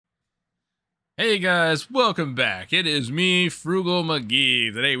Hey guys, welcome back. It is me, Frugal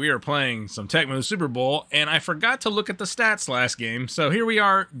McGee. Today we are playing some Tecmo Super Bowl, and I forgot to look at the stats last game, so here we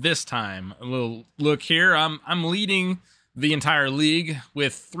are this time. A little look here. I'm leading the entire league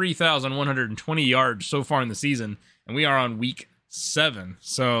with 3,120 yards so far in the season, and we are on week 7,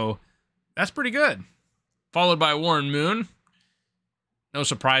 so that's pretty good. Followed by Warren Moon. No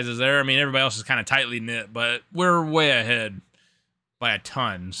surprises there. I mean, everybody else is kind of tightly knit, but we're way ahead by a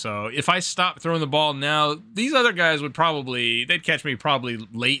ton. So if I stop throwing the ball now, these other guys would they'd catch me probably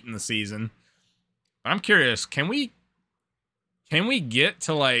late in the season. But I'm curious, can we get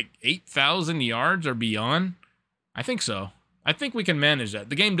to like 8,000 yards or beyond? I think so. I think we can manage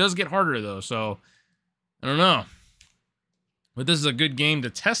that. The game does get harder though, so I don't know. But this is a good game to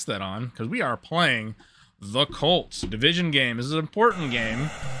test that on because we are playing the Colts. Division game. This is an important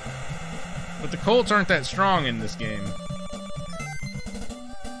game. But the Colts aren't that strong in this game.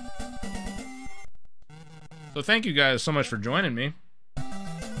 So thank you guys so much for joining me.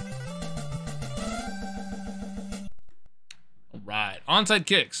 Alright, onside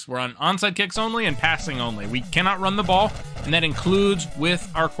kicks. We're on onside kicks only and passing only. We cannot run the ball, and that includes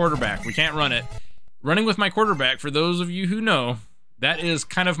with our quarterback. We can't run it. Running with my quarterback, for those of you who know, that is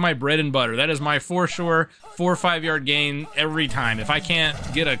kind of my bread and butter. That is my for sure 4 or 5 yard gain every time. If I can't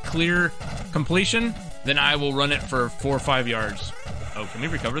get a clear completion, then I will run it for 4 or 5 yards. Oh, can we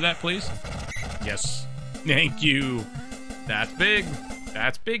recover that, please? Yes. Thank you. That's big.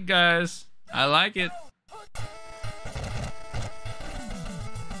 That's big, guys. I like it.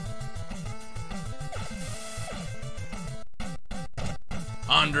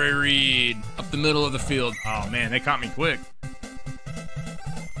 Andre Reed up the middle of the field. Oh, man, they caught me quick.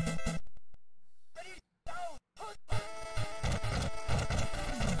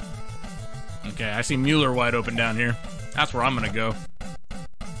 Okay, I see Mueller wide open down here. That's where I'm going to go.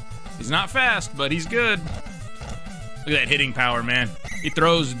 He's not fast, but he's good. Look at that hitting power, man. He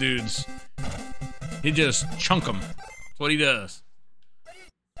throws dudes. He just chunk them. That's what he does.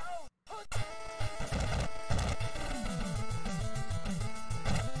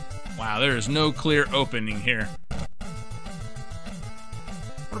 Wow, there is no clear opening here.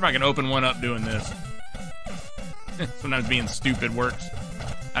 What if I can open one up doing this? Sometimes being stupid works.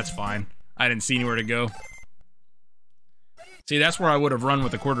 That's fine. I didn't see anywhere to go. See, that's where I would have run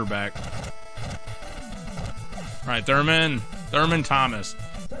with the quarterback. All right, Thurman Thomas.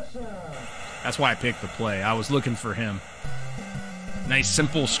 That's why I picked the play. I was looking for him. Nice,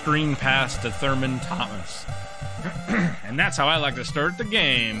 simple screen pass to Thurman Thomas. And that's how I like to start the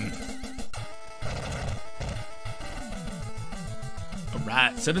game. All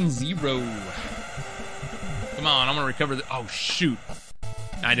right, 7-0. Come on, I'm going to recover the... Oh, shoot.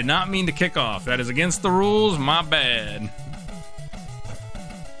 I did not mean to kick off. That is against the rules. My bad.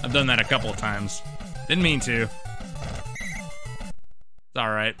 I've done that a couple of times. Didn't mean to. It's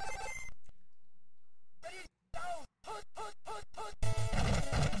alright.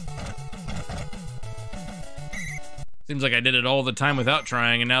 Seems like I did it all the time without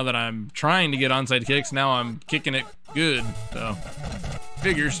trying, and now that I'm trying to get onside kicks, now I'm kicking it good. So,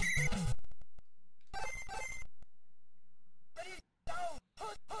 figures.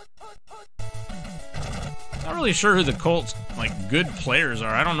 Not really sure who the Colts, like, good players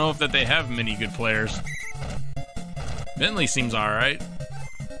are. I don't know if that they have many good players. Bentley seems alright.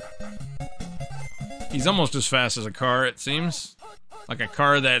 He's almost as fast as a car, it seems. Like a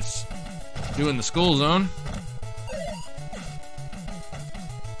car that's doing the school zone.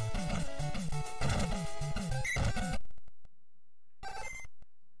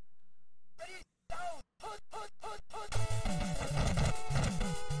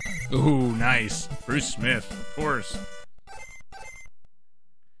 Ooh, nice. Bruce Smith, of course.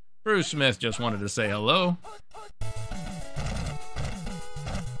 Bruce Smith just wanted to say hello.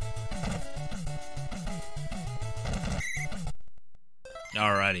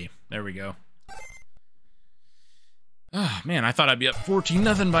 Alrighty, there we go. Oh, man, I thought I'd be up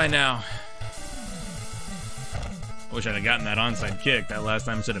 14-0 by now. I wish I'd have gotten that onside kick that last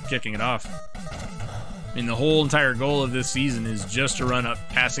time instead of kicking it off. I mean, the whole entire goal of this season is just to run up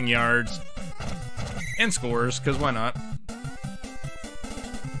passing yards and scores, because why not?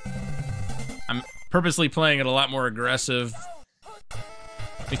 I'm purposely playing it a lot more aggressive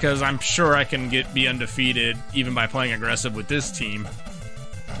because I'm sure I can be undefeated even by playing aggressive with this team.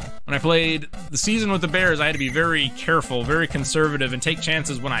 When I played the season with the Bears, I had to be very careful, very conservative, and take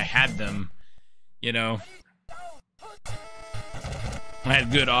chances when I had them. You know? I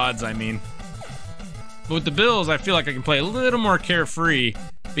had good odds, I mean. But with the Bills, I feel like I can play a little more carefree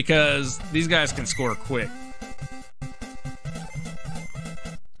because these guys can score quick.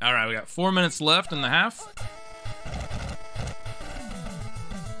 All right, we got 4 minutes left in the half.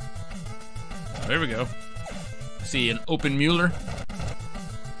 There we go. See an open Mueller.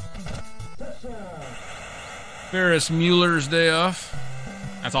 Ferris Mueller's day off.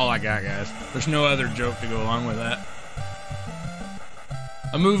 That's all I got, guys. There's no other joke to go along with that.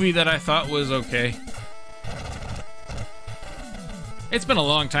 A movie that I thought was okay. It's been a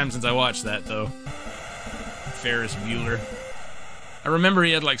long time since I watched that, though. Ferris Bueller. I remember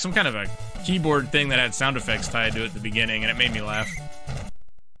he had like some kind of a keyboard thing that had sound effects tied to it at the beginning, and it made me laugh.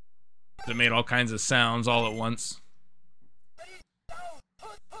 It made all kinds of sounds all at once.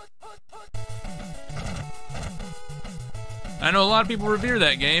 I know a lot of people revere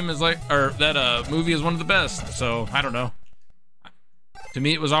that game as like, or that movie is one of the best, so I don't know. To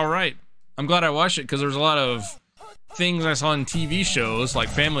me, it was all right. I'm glad I watched it because there's a lot of things I saw in TV shows, like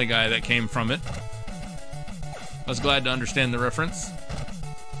Family Guy, that came from it. I was glad to understand the reference.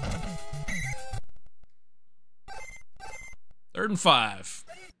 3rd and 5.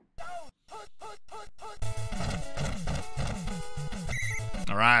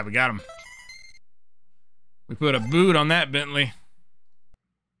 All right, we got him. We put a boot on that Bentley.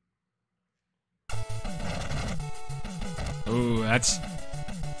 Ooh, that's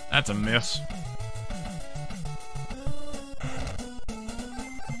a miss.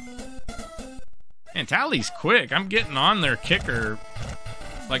 Man, Tally's quick. I'm getting on their kicker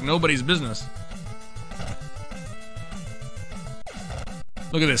like nobody's business.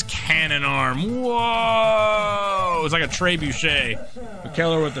 Look at this cannon arm. Whoa! It's like a trebuchet.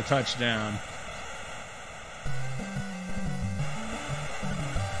 McKellar with the touchdown.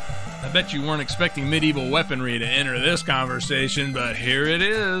 I bet you weren't expecting medieval weaponry to enter this conversation, but here it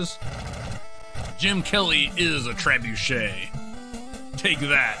is. Jim Kelly is a trebuchet. Take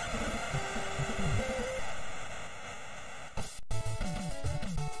that.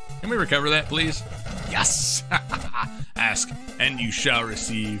 Can we recover that, please? Yes! Ask, and you shall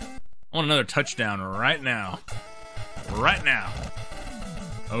receive. I want another touchdown right now. Right now.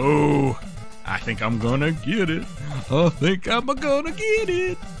 Oh, I think I'm gonna get it. I think I'm gonna get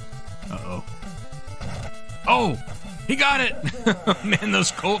it. Uh-oh. Oh, he got it! Man,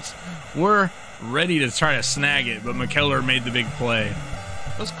 those Colts were ready to try to snag it, but McKellar made the big play.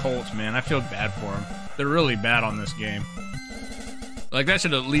 Those Colts, man, I feel bad for them. They're really bad on this game. Like, that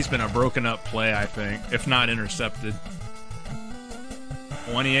should have at least been a broken up play, I think, if not intercepted.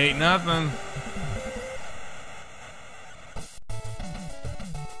 28-0.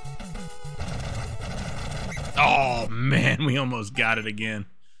 Oh, man, we almost got it again.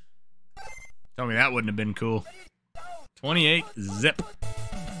 Tell me that wouldn't have been cool. 28-zip.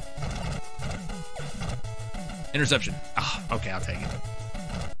 Interception. Ah, oh, okay, I'll take it.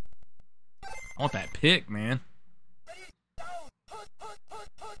 I want that pick, man.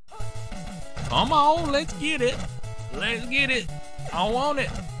 Come on, let's get it. Let's get it. I want it.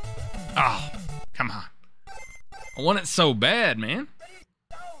 Oh, come on. I want it so bad, man.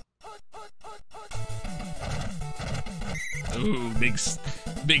 Ooh, big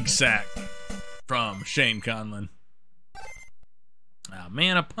sack from Shane Conlon. Oh,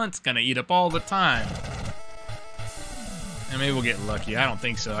 man, a punt's gonna eat up all the time. And maybe we'll get lucky. I don't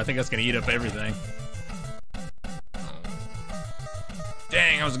think so. I think that's gonna eat up everything.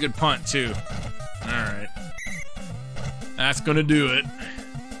 Dang, that was a good punt, too. Alright. That's gonna do it.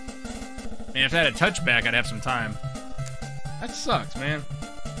 Man, if I had a touchback, I'd have some time. That sucks, man.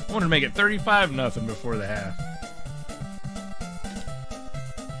 I wanted to make it 35-0 before the half.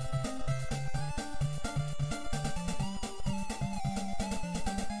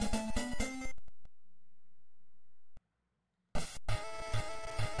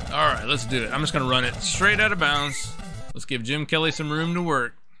 Alright, let's do it. I'm just gonna run it straight out of bounds. Let's give Jim Kelly some room to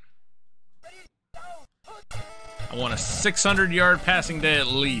work. I want a 600-yard passing day at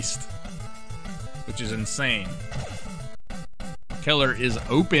least, which is insane. Keller is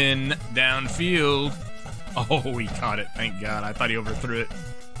open downfield. Oh, he caught it. Thank God. I thought he overthrew it.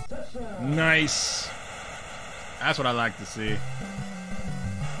 Nice. That's what I like to see.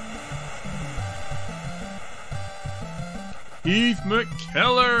 Heath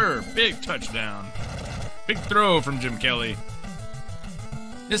McKellar. Big touchdown. Big throw from Jim Kelly.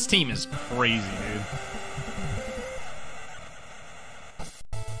 This team is crazy, dude.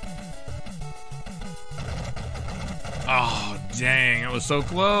 Oh, dang. It was so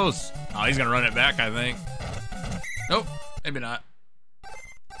close. Oh, he's going to run it back, I think. Nope. Maybe not.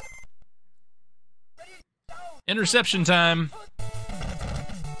 Interception time.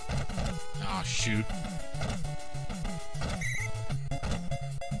 Oh, shoot.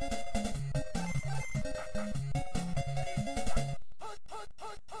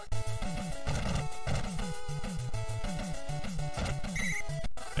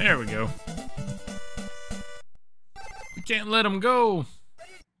 There we go. We can't let him go.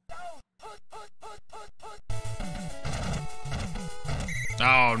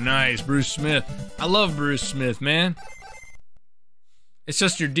 Oh, nice. Bruce Smith. I love Bruce Smith, man. It's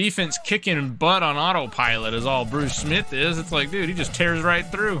just your defense kicking butt on autopilot is all Bruce Smith is. It's like, dude, he just tears right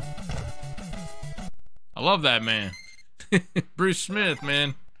through. I love that man. Bruce Smith,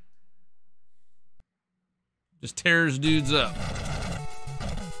 man. Just tears dudes up.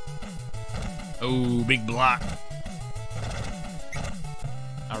 Oh, big block.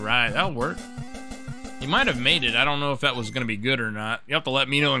 All right, that'll work. He might have made it. I don't know if that was going to be good or not. You have to let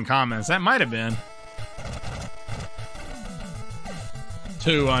me know in comments. That might have been.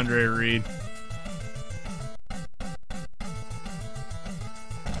 2 Andre Reed.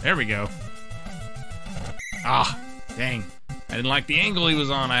 There we go. Ah, dang. I didn't like the angle he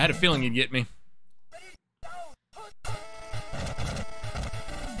was on. I had a feeling he'd get me.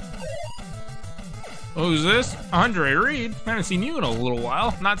 Who's this? Andre Reed. I haven't seen you in a little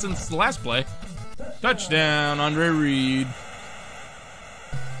while. Not since the last play. Touchdown, Andre Reed.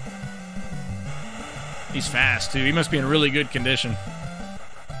 He's fast, too. He must be in really good condition.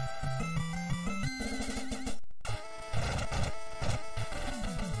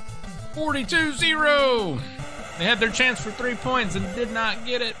 $42-0. They had their chance for 3 points and did not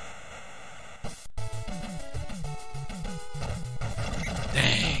get it.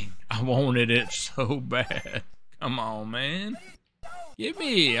 Dang, I wanted it so bad. Come on, man. Give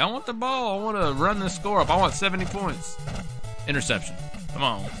me. I want the ball. I want to run the score up. I want 70 points. Interception. Come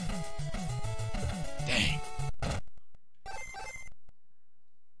on. Dang.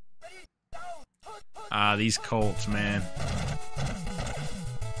 Ah, these Colts, man.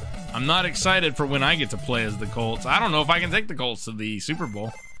 I'm not excited for when I get to play as the Colts. I don't know if I can take the Colts to the Super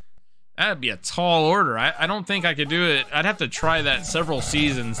Bowl. That'd be a tall order. I don't think I could do it. I'd have to try that several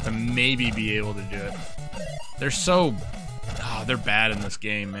seasons to maybe be able to do it. They're so... Oh, they're bad in this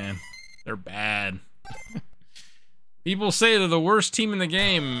game, man. They're bad. People say they're the worst team in the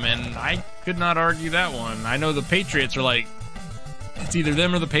game, and I could not argue that one. I know the Patriots are like... It's either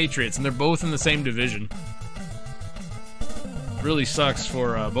them or the Patriots, and they're both in the same division. Really sucks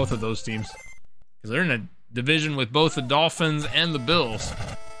for both of those teams. Because they're in a division with both the Dolphins and the Bills.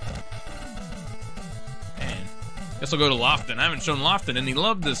 Man. Guess I'll go to Lofton. I haven't shown Lofton any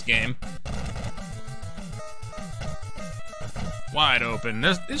love this game. Wide open.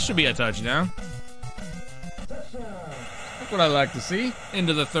 This should be a touchdown. That's what I like to see.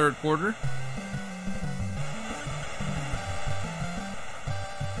 Into the third quarter.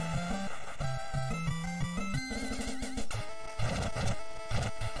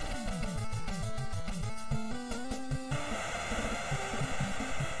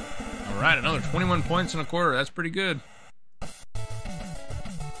 All right, another 21 points in a quarter. That's pretty good.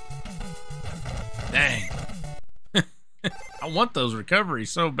 Dang. I want those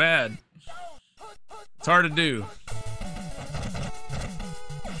recoveries so bad. It's hard to do.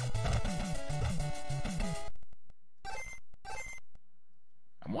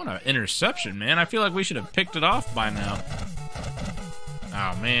 I want an interception, man. I feel like we should have picked it off by now.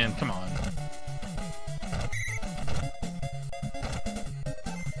 Oh, man. Come on.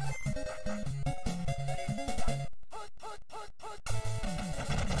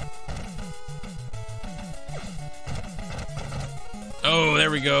 Oh,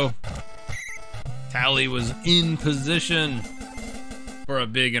 there we go. Tally was in position for a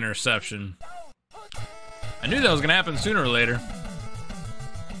big interception. I knew that was going to happen sooner or later.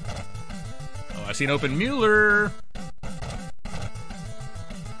 Oh, I see an open Mueller.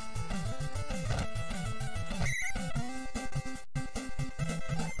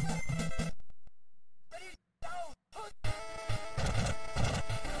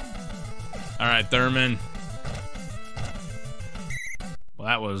 All right, Thurman. Well,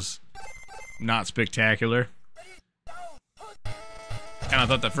 that was not spectacular. Kind of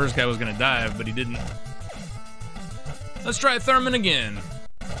thought that first guy was going to dive, but he didn't. Let's try Thurman again.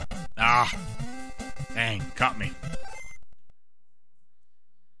 Ah, dang, caught me.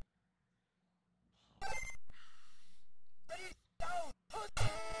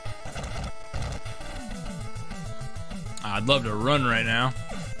 I'd love to run right now.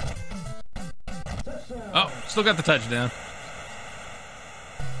 Oh, still got the touchdown.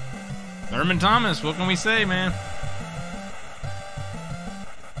 Thurman Thomas, what can we say, man?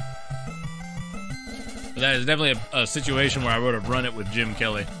 But that is definitely a situation where I would have run it with Jim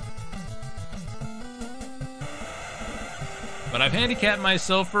Kelly. But I've handicapped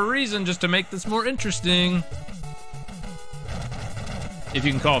myself for a reason, just to make this more interesting. If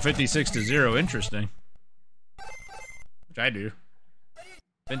you can call 56-0 interesting. Which I do.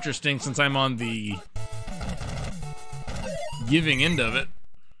 Interesting since I'm on the giving end of it.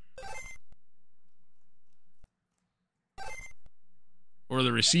 Or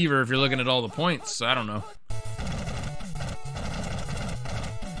the receiver if you're looking at all the points. I don't know.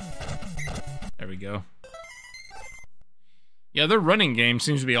 There we go. Yeah, their running game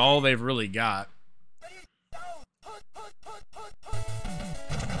seems to be all they've really got.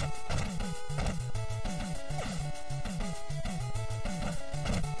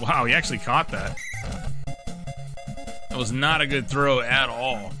 Wow, he actually caught that. That was not a good throw at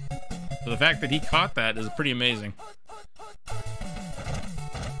all. So the fact that he caught that is pretty amazing.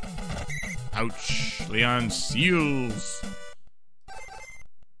 Ouch. Leon Seals.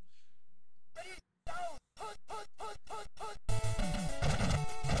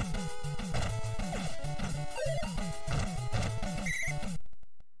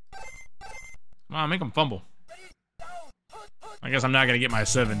 Come on, make him fumble. I guess I'm not going to get my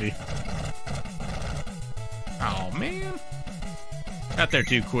 70. Oh, man. Got there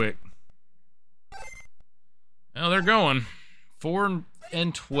too quick. Well, they're going. 4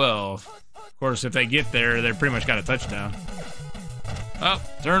 and 12. Of course, if they get there, they've pretty much got a touchdown. Oh,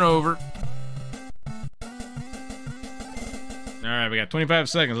 turnover. All right, we got 25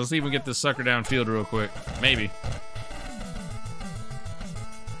 seconds. Let's see if we can get this sucker downfield real quick. Maybe.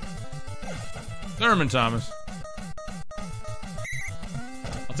 Thurman Thomas.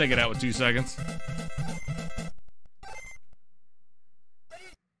 I'll take it out with 2 seconds.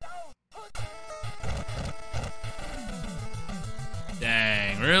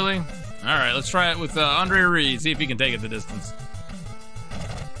 Dang, really? All right, let's try it with Andre Reed, see if he can take it the distance.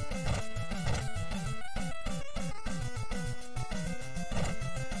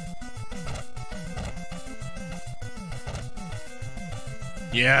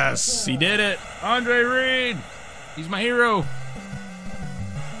 Yes, he did it. Andre Reed. He's my hero.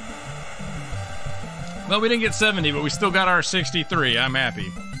 Well, we didn't get 70, but we still got our 63. I'm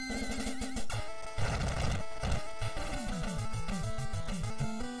happy.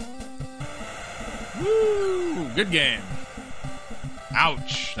 Woo! Good game.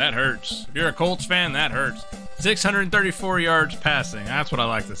 Ouch. That hurts. If you're a Colts fan, that hurts. 634 yards passing. That's what I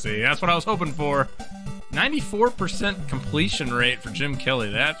like to see. That's what I was hoping for. 94% completion rate for Jim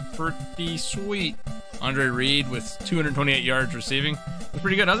Kelly. That's pretty sweet. Andre Reed with 228 yards receiving. That's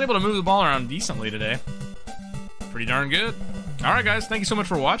pretty good. I was able to move the ball around decently today. Pretty darn good. All right, guys. Thank you so much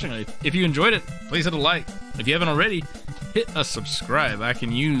for watching. If you enjoyed it, please hit a like. If you haven't already, hit a subscribe. I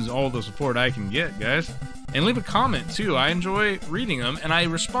can use all the support I can get, guys. And leave a comment, too. I enjoy reading them, and I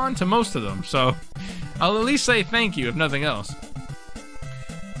respond to most of them. So I'll at least say thank you, if nothing else.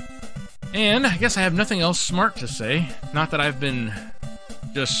 And I guess I have nothing else smart to say. Not that I've been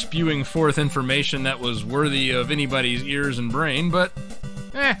just spewing forth information that was worthy of anybody's ears and brain, but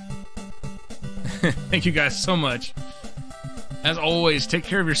thank you guys so much. As always, take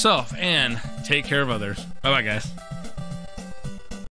care of yourself and take care of others. Bye-bye, guys.